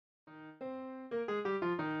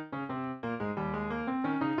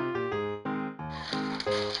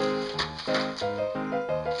What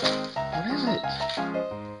is it?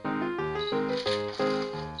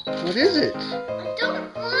 What is it? I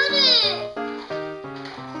don't want it.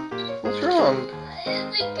 What's wrong?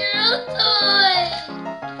 It's a girl toy.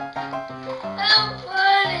 I don't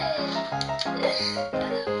want it.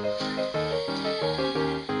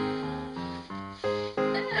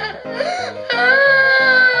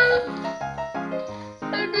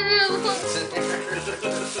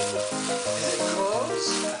 Is it close?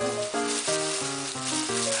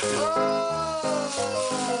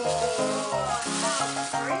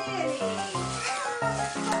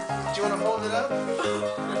 Do you want to hold it up? Oh.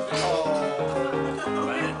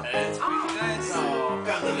 It's pretty nice. Oh,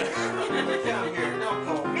 come here. Come here. No,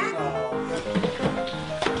 no.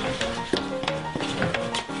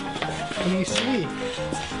 What do you see?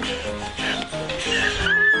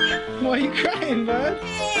 Why are you crying, bud?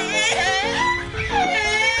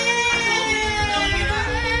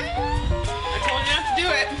 I told you not to do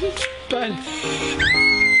it. Bud.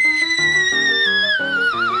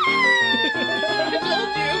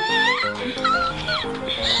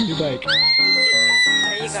 New bike.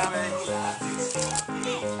 There you go.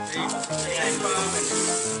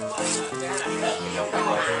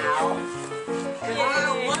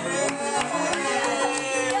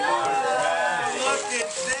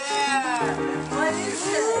 What is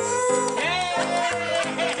this?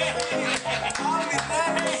 It's all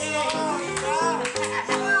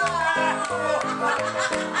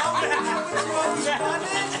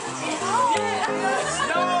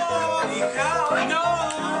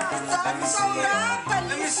sold up,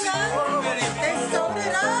 Alicia. They sold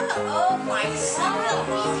it up. Oh my God.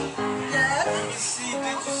 Yes. Let me see, did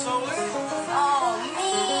you sew it? Oh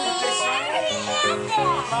man.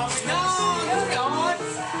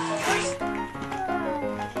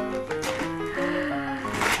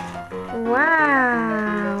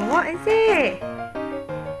 Wow, what is it?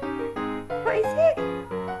 What is it?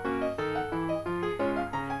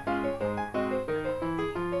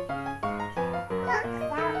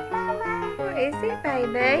 What is it,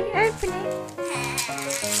 baby? Open it.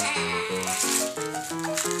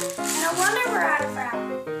 No wonder we're out of brown.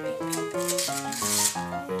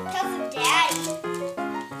 Because of Daddy.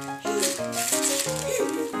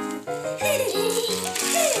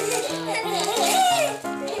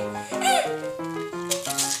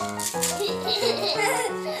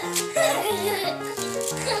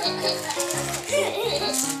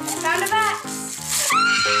 Found a box.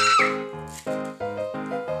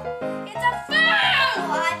 It's a phone!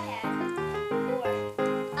 Oh,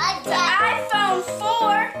 iPad 4. It's an iPhone 4.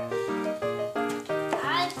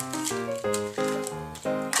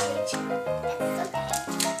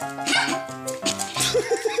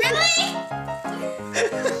 Really?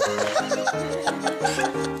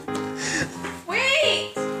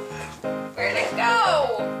 Wait! Where'd it go?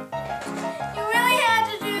 You really had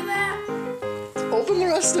to do that? Open the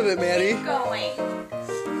rest of it, Maddie. Keep going.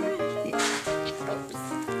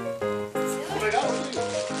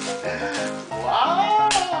 Wow!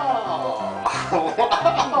 Wow!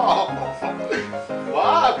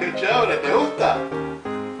 Wow, qué chévere, ¿te gusta?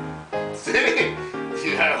 Sí, sí,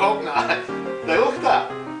 I hope not. ¿Te gusta?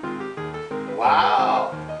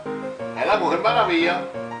 Wow! Es la Mujer Maravilla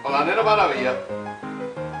o la Nena Maravilla.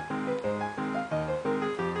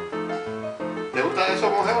 ¿Te gusta eso,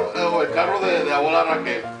 mujer, o el carro de abuela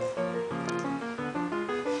Raquel?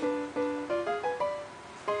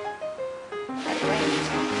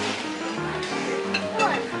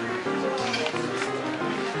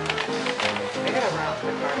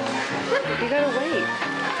 You gotta wait.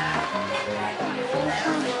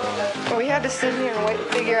 Well, we had to sit here and wait,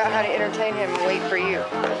 figure out how to entertain him and wait for you.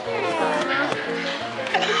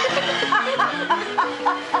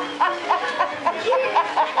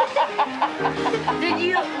 Did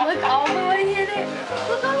you look all the way in it?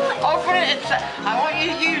 Look all the way. Open it and say, I want you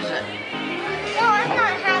to use it. No, I'm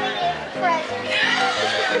not having a present.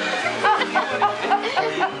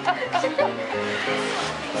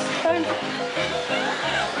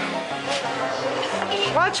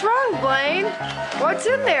 What's wrong, Blaine? What's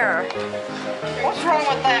in there? What's wrong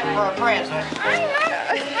with that for a present? I'm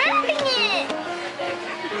not having it.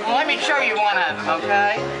 Well, let me show you one of them,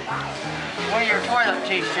 okay? One of your toilet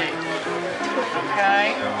tissue.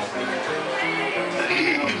 Okay?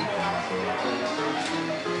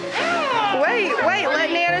 Wait, let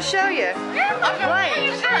Nana show you.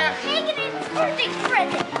 I'm taking it birthday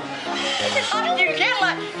present.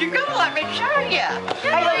 You gotta let me show you.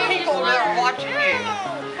 Hey, the people that are watching you.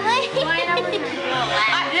 I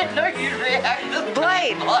didn't know you'd react to this.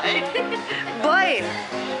 Blaine. Blaine.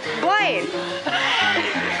 Blaine.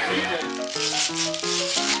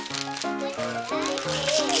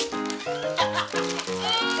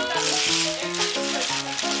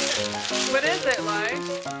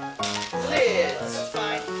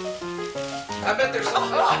 I bet there's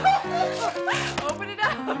something. Open it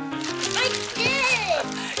up. I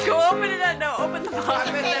did. Go open it up. No, open the box.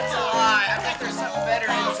 I bet that's a lie. I bet there's something better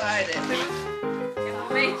inside it. We'll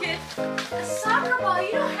make it. A soccer ball,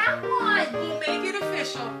 you don't have one. We'll make it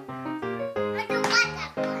official. I don't want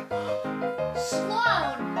that one.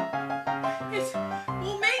 Sloan.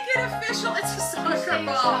 We'll make it official. It's a soccer Say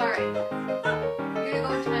ball. sorry. You're gonna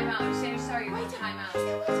go in timeout. You're saying sorry. You're going to timeout.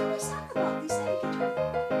 What's a soccer ball? You said you could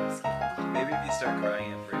try. Maybe if you start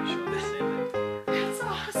crying, I'm pretty sure they say that. That's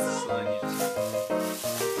awesome. Sloan, you just.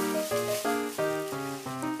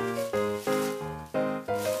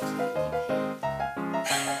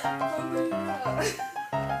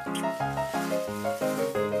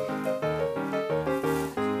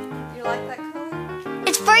 You like that color?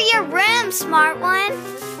 It's for your room, smart one.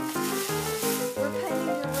 We're painting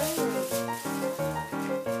your room.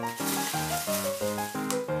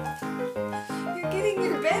 You're getting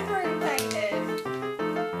your bedroom painted.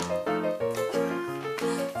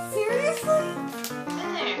 Seriously?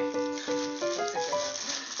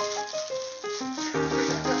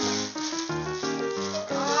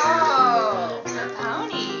 Oh, the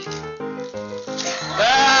pony.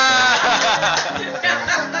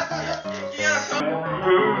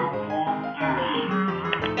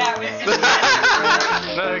 That was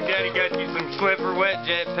Mother Daddy got you some Swiffer wet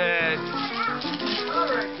jet pads.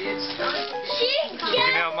 You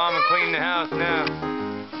can help Mama clean the house now.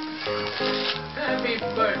 Happy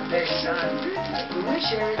birthday, son.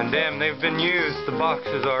 And damn, they've been used. The box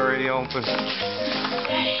is already open. I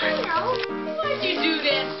know. Why'd you do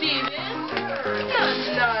that, Steven? That's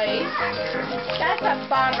nice. That's a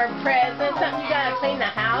bomber present. Something you gotta clean the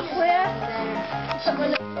house with.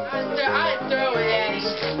 I'd throw it at him.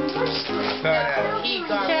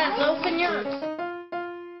 Can't open yours.